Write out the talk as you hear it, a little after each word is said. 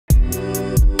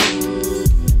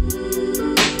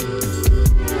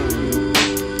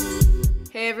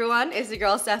everyone, it's your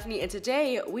girl Stephanie, and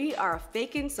today we are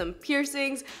faking some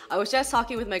piercings. I was just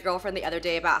talking with my girlfriend the other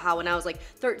day about how when I was like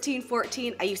 13,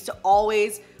 14, I used to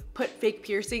always put fake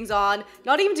piercings on,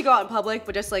 not even to go out in public,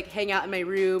 but just like hang out in my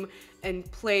room and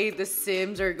play The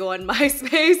Sims or go on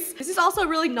MySpace. This is also a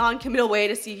really non-committal way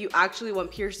to see if you actually want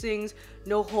piercings.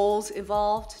 No holes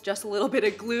involved, just a little bit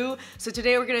of glue. So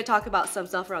today we're gonna talk about some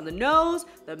stuff around the nose,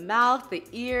 the mouth, the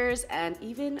ears, and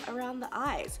even around the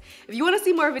eyes. If you wanna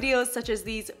see more videos such as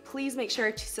these, please make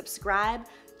sure to subscribe.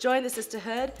 Join the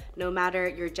sisterhood. No matter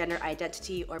your gender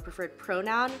identity or preferred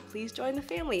pronoun, please join the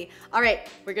family. All right,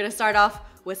 we're gonna start off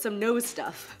with some nose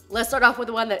stuff. Let's start off with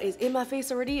the one that is in my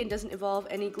face already and doesn't involve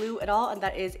any glue at all, and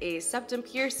that is a septum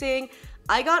piercing.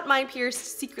 I got mine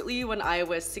pierced secretly when I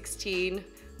was 16.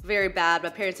 Very bad. My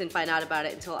parents didn't find out about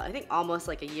it until I think almost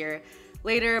like a year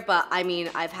later, but I mean,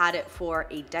 I've had it for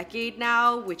a decade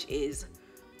now, which is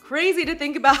crazy to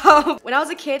think about. When I was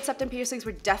a kid, septum piercings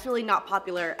were definitely not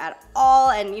popular at all,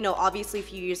 and you know, obviously a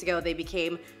few years ago they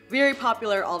became very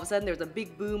popular. All of a sudden there was a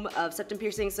big boom of septum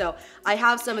piercings, so I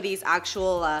have some of these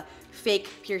actual fake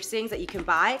piercings that you can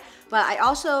buy, but I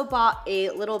also bought a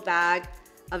little bag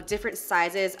of different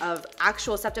sizes of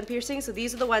actual septum piercings. So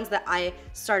these are the ones that I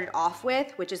started off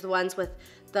with, which is the ones with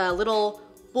the little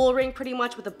bull ring pretty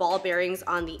much with the ball bearings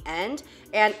on the end.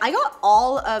 And I got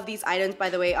all of these items, by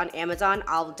the way, on Amazon.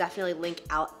 I'll definitely link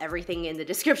out everything in the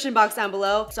description box down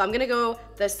below. So I'm gonna go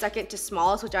the second to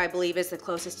smallest, which I believe is the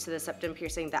closest to the septum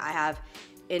piercing that I have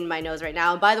in my nose right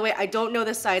now. And by the way, I don't know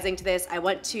the sizing to this. I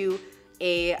went to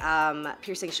a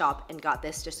piercing shop and got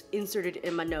this just inserted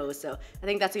in my nose. So I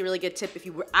think that's a really good tip. If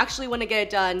you actually want to get it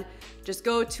done, just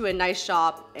go to a nice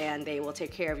shop and they will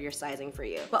take care of your sizing for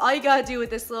you. But all you gotta do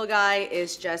with this little guy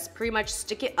is just pretty much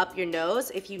stick it up your nose.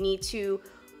 If you need to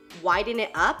widen it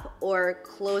up or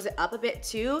close it up a bit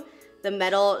too, the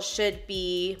metal should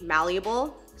be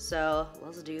malleable. So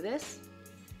let's do this.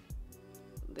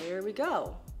 There we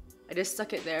go. I just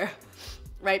stuck it there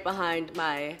right behind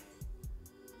my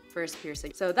first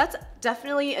piercing. So that's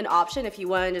definitely an option if you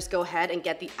want to just go ahead and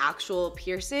get the actual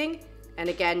piercing. And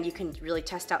again, you can really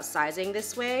test out sizing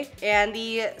this way. And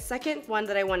the second one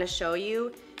that I want to show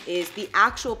you is the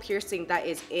actual piercing that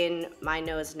is in my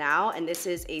nose now, and this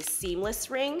is a seamless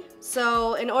ring.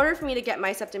 So in order for me to get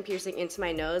my septum piercing into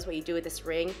my nose, what you do with this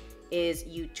ring is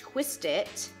you twist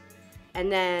it and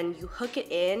then you hook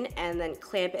it in and then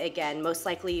clamp it again, most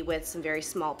likely with some very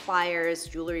small pliers,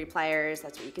 jewelry pliers.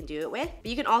 That's what you can do it with. But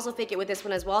you can also fake it with this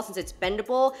one as well. Since it's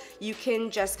bendable, you can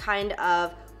just kind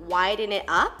of widen it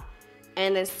up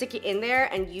and then stick it in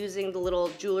there, and using the little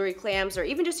jewelry clamps or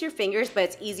even just your fingers, but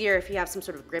it's easier if you have some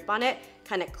sort of grip on it,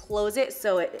 kind of close it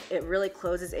so it really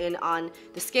closes in on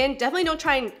the skin. Definitely don't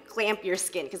try and clamp your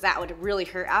skin because that would really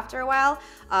hurt after a while.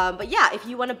 But yeah, if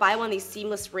you want to buy one of these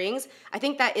seamless rings, I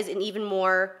think that is an even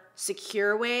more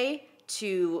secure way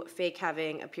to fake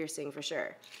having a piercing for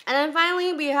sure. And then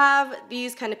finally, we have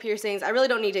these kind of piercings. I really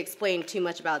don't need to explain too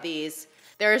much about these.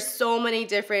 There are so many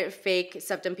different fake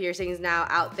septum piercings now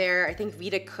out there. I think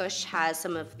Vita Kush has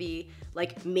some of the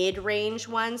like mid-range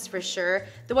ones for sure.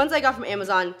 The ones I got from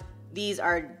Amazon, these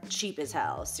are cheap as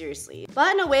hell, seriously.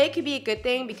 But in a way, it could be a good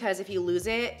thing because if you lose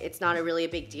it, it's not really a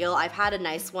big deal. I've had a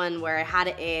nice one where I had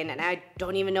it in and I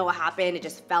don't even know what happened. It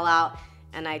just fell out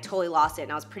and I totally lost it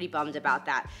and I was pretty bummed about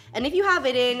that. And if you have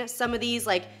it in, some of these,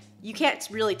 like, you can't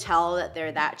really tell that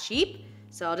they're that cheap.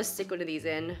 So I'll just stick one of these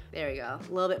in. There we go.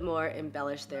 A little bit more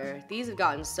embellished there. These have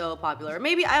gotten so popular.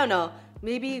 Maybe, I don't know,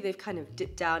 maybe they've kind of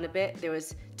dipped down a bit. There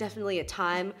was definitely a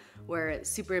time where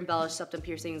super embellished septum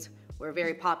piercings were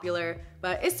very popular,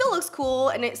 but it still looks cool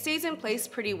and it stays in place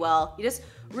pretty well. You just,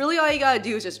 really all you gotta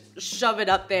do is just shove it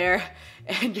up there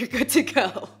and you're good to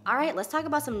go. All right, let's talk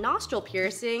about some nostril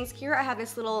piercings. Here I have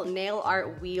this little nail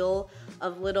art wheel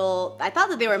of little, I thought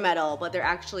that they were metal, but they're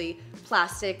actually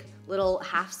plastic little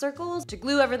half circles. To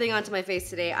glue everything onto my face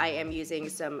today, I am using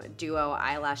some Duo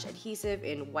eyelash adhesive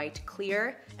in white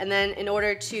clear. And then in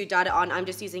order to dot it on, I'm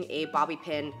just using a bobby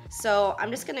pin. So I'm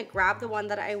just gonna grab the one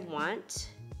that I want.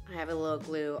 I have a little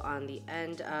glue on the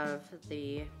end of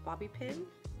the bobby pin.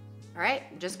 All right,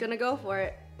 I'm just gonna go for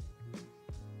it.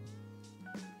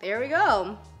 There we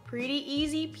go. Pretty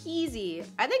easy peasy.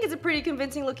 I think it's a pretty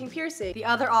convincing looking piercing. The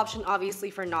other option, obviously,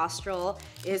 for nostril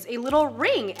is a little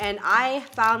ring, and I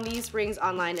found these rings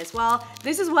online as well.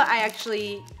 This is what I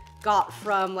actually got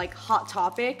from like Hot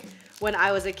Topic when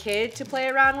I was a kid to play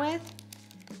around with.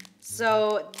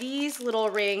 So these little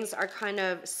rings are kind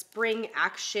of spring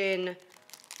action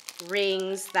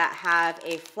rings that have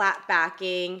a flat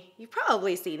backing. You've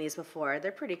probably seen these before.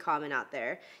 They're pretty common out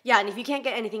there. Yeah, and if you can't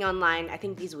get anything online, I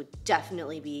think these would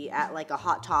definitely be at like a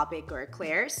Hot Topic or a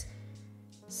Claire's.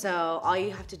 So all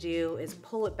you have to do is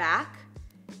pull it back,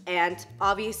 and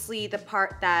obviously the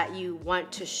part that you want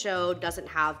to show doesn't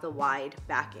have the wide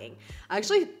backing.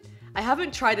 Actually, I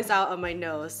haven't tried this out on my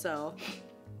nose, so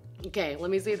okay,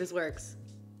 let me see if this works.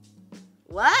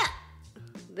 What?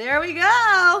 There we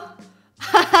go.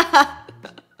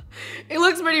 It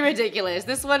looks pretty ridiculous.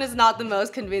 This one is not the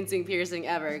most convincing piercing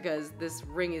ever because this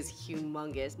ring is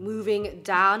humongous. Moving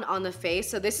down on the face.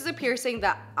 So this is a piercing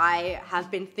that I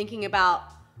have been thinking about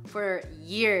for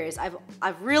years.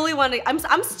 I've really wanted,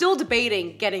 I'm still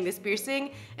debating getting this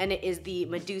piercing, and it is the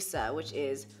medusa, which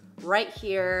is right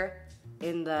here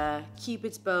in the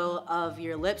cupid's bow of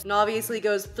your lips, and obviously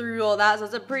goes through all that, so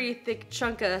it's a pretty thick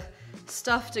chunk of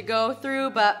stuff to go through,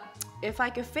 but if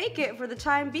I could fake it for the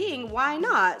time being, why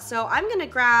not? So I'm gonna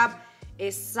grab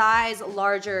a size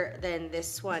larger than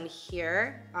this one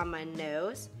here on my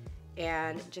nose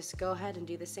and just go ahead and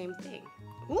do the same thing.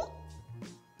 Ooh,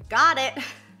 got it.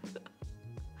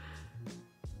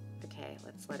 Okay,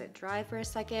 let's let it dry for a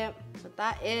second. But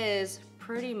that is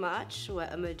pretty much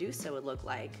what a medusa would look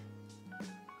like.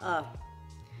 I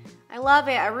love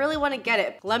it. I really want to get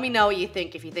it. Let me know what you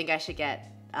think, if you think I should get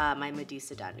my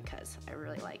medusa done, because I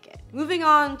really like it. Moving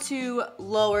on to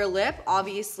lower lip,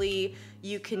 obviously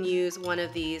you can use one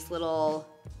of these little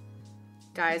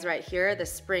guys right here, the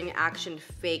spring action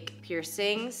fake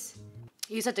piercings.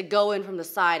 You just have to go in from the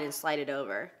side and slide it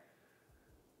over.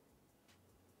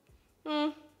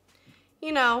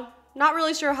 You know, not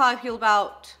really sure how I feel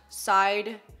about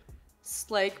side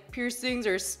like piercings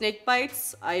or snake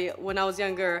bites. When I was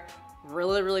younger,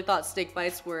 really thought snake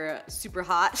bites were super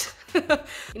hot.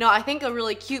 You know, I think a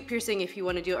really cute piercing, if you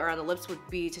want to do it around the lips, would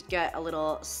be to get a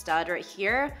little stud right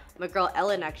here. My girl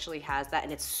Ellen actually has that,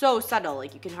 and it's so subtle,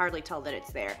 like you can hardly tell that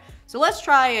it's there. So let's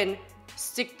try and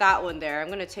stick that one there. I'm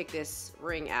gonna take this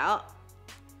ring out.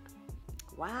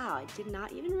 Wow, I did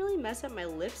not even really mess up my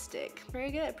lipstick.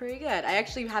 Pretty good, pretty good. I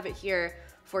actually have it here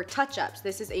for touch-ups.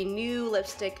 This is a new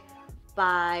lipstick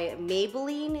by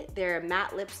Maybelline. Their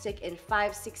matte lipstick in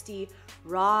 560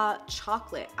 raw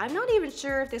chocolate. I'm not even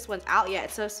sure if this one's out yet.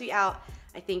 It's supposed to be out,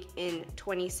 I think, in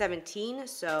 2017.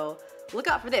 So look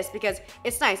out for this because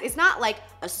it's nice. It's not like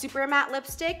a super matte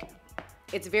lipstick.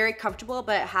 It's very comfortable,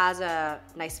 but it has a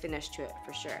nice finish to it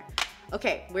for sure.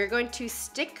 Okay, we're going to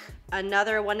stick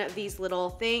another one of these little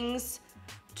things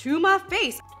to my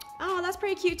face. Oh, that's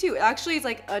pretty cute too. Actually, it's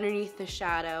like underneath the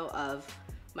shadow of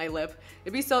my lip.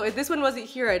 It'd be so, if this one wasn't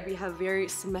here, I'd have very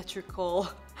symmetrical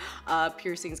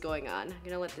piercings going on. I'm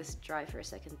gonna let this dry for a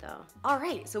second though. All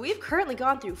right, so we've currently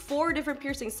gone through 4 different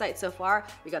piercing sites so far.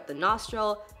 We got the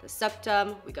nostril, the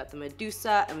septum, we got the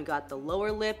medusa, and we got the lower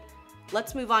lip.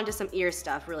 Let's move on to some ear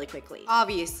stuff really quickly.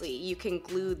 Obviously, you can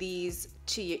glue these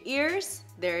to your ears.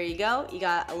 There you go. You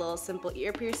got a little simple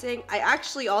ear piercing. I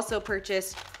actually also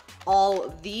purchased all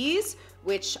of these,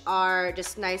 which are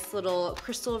just nice little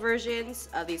crystal versions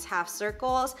of these half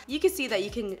circles. You can see that you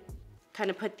can kind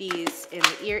of put these in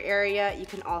the ear area. You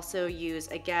can also use,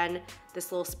 again,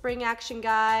 this little spring action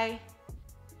guy.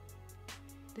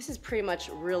 This is pretty much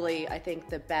really, I think,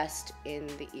 the best in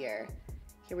the ear.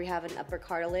 Here we have an upper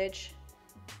cartilage.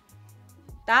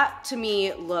 That to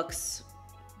me looks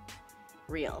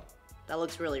real. That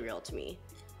looks really real to me.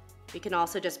 We can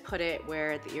also just put it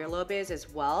where the earlobe is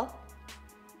as well.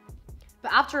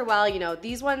 But after a while, you know,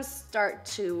 these ones start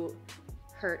to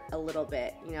hurt a little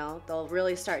bit, you know? They'll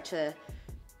really start to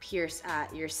pierce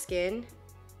at your skin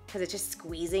because it's just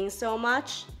squeezing so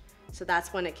much. So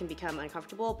that's when it can become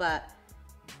uncomfortable. But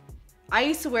I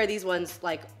used to wear these ones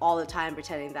like all the time,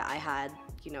 pretending that I had,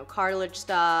 you know, cartilage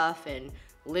stuff and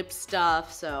lip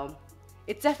stuff. So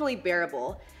it's definitely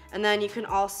bearable. And then you can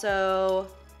also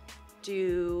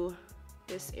do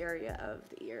this area of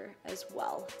the ear as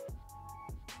well.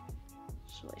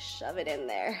 Just really shove it in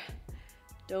there.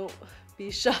 Don't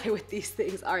be shy with these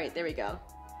things. All right, there we go.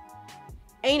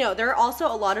 And you know, there are also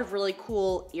a lot of really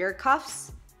cool ear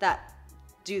cuffs that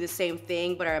do the same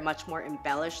thing but are much more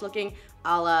embellished looking.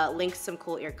 I'll link some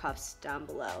cool ear cuffs down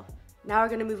below. Now we're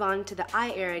gonna move on to the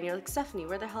eye area, and you're like, Stephanie,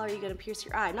 where the hell are you gonna pierce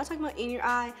your eye? I'm not talking about in your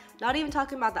eye, not even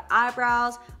talking about the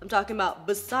eyebrows. I'm talking about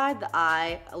beside the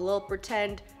eye, a little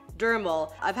pretend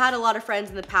dermal. I've had a lot of friends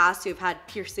in the past who've had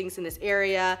piercings in this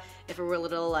area. If it were a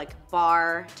little like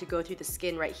bar to go through the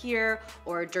skin right here,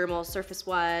 or a dermal surface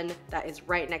one that is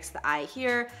right next to the eye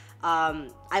here.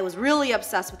 I was really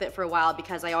obsessed with it for a while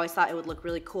because I always thought it would look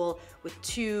really cool with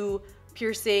 2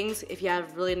 piercings. If you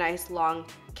have really nice long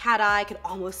cat eye, could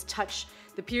almost touch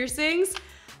the piercings.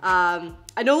 I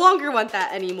no longer want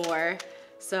that anymore.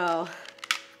 So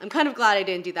I'm kind of glad I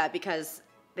didn't do that because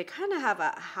they kind of have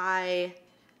a high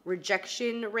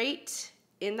rejection rate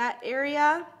in that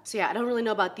area. So yeah, I don't really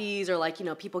know about these, or like, you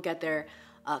know, people get their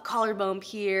collarbone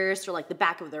pierced, or like the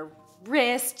back of their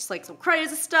wrists, like some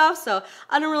crazy stuff. So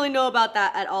I don't really know about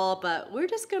that at all, but we're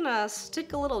just gonna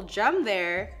stick a little gem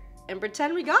there and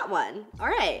pretend we got one. All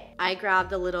right, I grabbed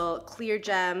the little clear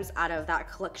gems out of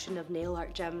that collection of nail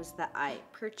art gems that I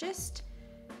purchased,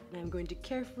 and I'm going to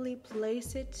carefully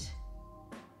place it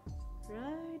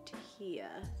right here.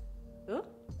 Oh,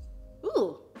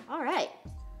 ooh, all right.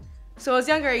 So when I was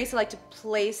younger, I used to like to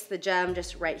place the gem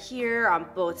just right here on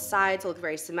both sides to look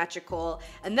very symmetrical.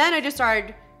 And then I just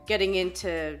started getting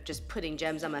into just putting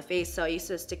gems on my face. So I used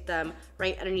to stick them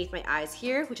right underneath my eyes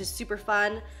here, which is super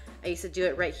fun. I used to do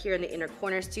it right here in the inner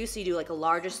corners too. So you do like a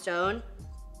larger stone,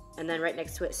 and then right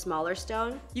next to it, smaller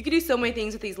stone. You can do so many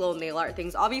things with these little nail art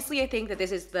things. Obviously, I think that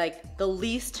this is like the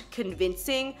least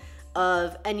convincing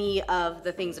of any of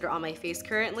the things that are on my face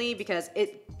currently, because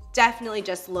it definitely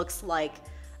just looks like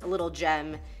a little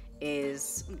gem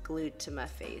is glued to my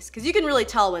face. Because you can really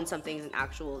tell when something's an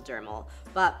actual dermal,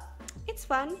 but it's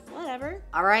fun, whatever.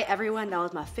 All right, everyone, that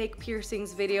was my fake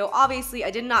piercings video. Obviously,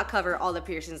 I did not cover all the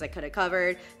piercings I could have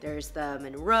covered. There's the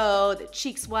Monroe, the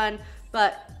cheeks one,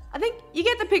 but I think you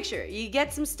get the picture. You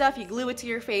get some stuff, you glue it to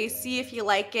your face, see if you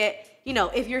like it. You know,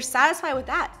 if you're satisfied with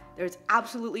that, there's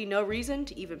absolutely no reason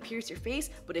to even pierce your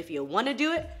face, but if you wanna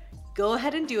do it, go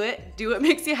ahead and do it. Do what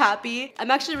makes you happy.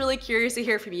 I'm actually really curious to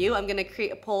hear from you. I'm gonna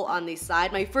create a poll on the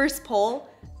side. My first poll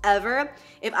ever.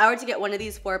 If I were to get one of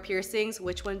these 4 piercings,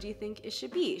 which one do you think it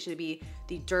should be? Should it be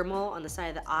the dermal on the side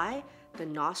of the eye, the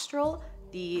nostril,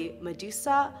 the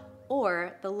medusa,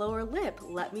 or the lower lip?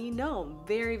 Let me know. I'm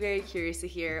very, very curious to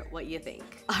hear what you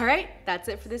think. All right, that's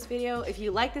it for this video. If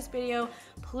you like this video,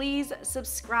 please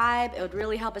subscribe. It would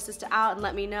really help a sister out and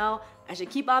let me know I should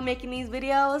keep on making these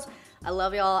videos. I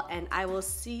love y'all, and I will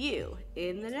see you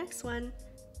in the next one.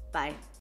 Bye.